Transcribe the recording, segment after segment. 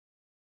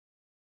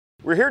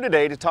We're here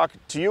today to talk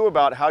to you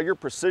about how your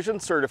precision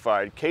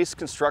certified Case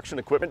Construction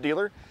Equipment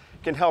dealer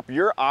can help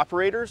your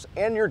operators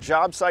and your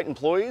job site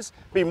employees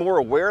be more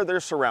aware of their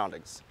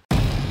surroundings.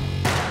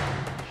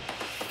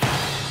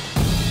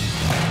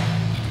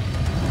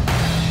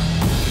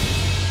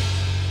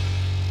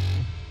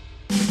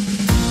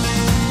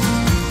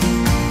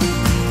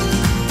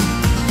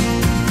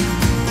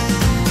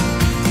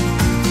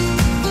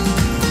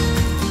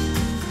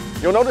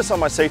 You'll notice on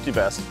my safety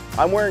vest,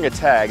 I'm wearing a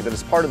tag that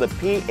is part of the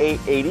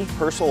P880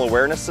 Personal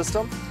Awareness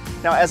System.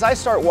 Now, as I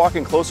start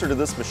walking closer to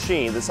this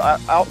machine, this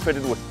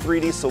outfitted with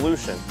 3D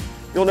solution,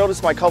 you'll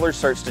notice my color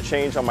starts to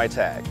change on my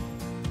tag.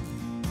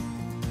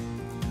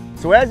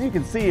 So as you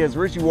can see, as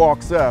Richie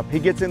walks up, he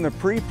gets in the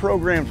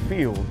pre-programmed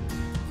field,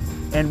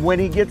 and when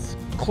he gets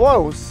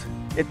close,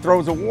 it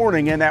throws a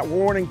warning, and that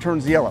warning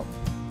turns yellow.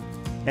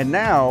 And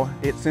now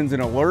it sends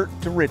an alert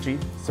to Richie,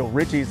 so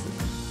Richie's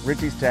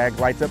tag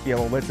lights up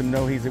yellow, lets him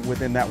know he's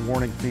within that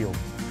warning field.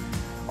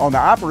 On the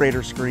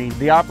operator screen,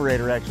 the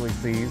operator actually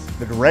sees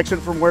the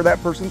direction from where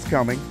that person's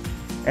coming,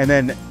 and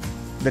then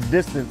the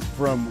distance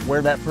from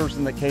where that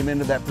person that came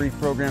into that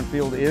pre-programmed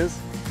field is.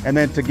 And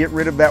then to get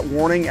rid of that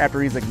warning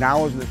after he's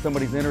acknowledged that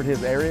somebody's entered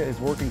his area, his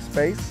working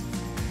space,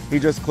 he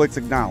just clicks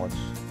acknowledge.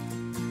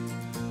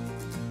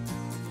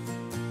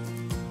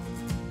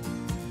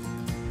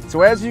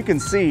 So as you can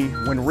see,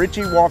 when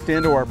Richie walked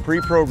into our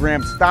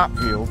pre-programmed stop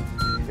field,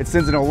 it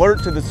sends an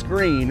alert to the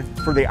screen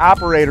for the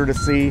operator to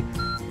see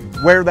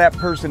where that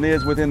person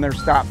is within their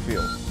stop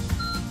field.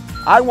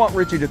 I want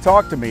Richie to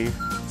talk to me,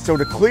 so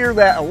to clear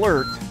that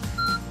alert,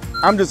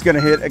 I'm just going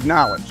to hit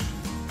acknowledge.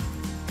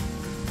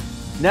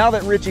 Now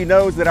that Richie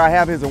knows that I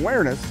have his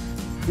awareness,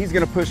 he's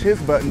going to push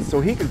his button so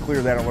he can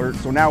clear that alert,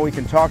 so now we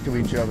can talk to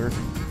each other.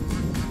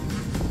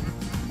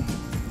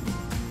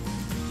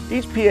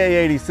 Each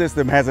PA80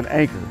 system has an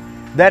anchor.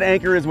 That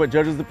anchor is what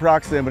judges the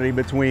proximity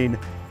between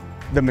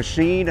the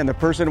machine and the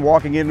person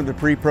walking into the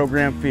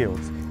pre-programmed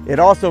fields. It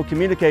also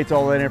communicates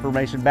all that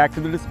information back to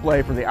the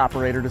display for the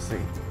operator to see.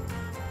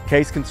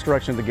 Case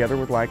Construction, together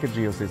with Leica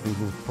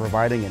Geosystems, is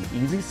providing an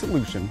easy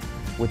solution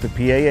with the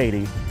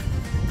PA80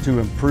 to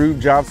improve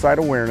job site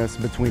awareness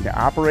between the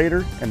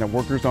operator and the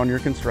workers on your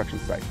construction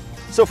site.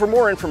 So for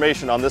more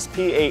information on this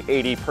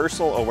P880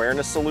 Personal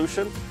Awareness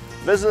solution,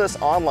 visit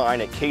us online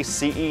at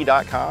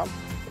casece.com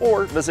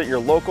or visit your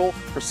local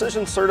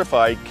precision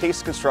certified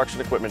Case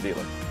Construction Equipment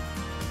dealer.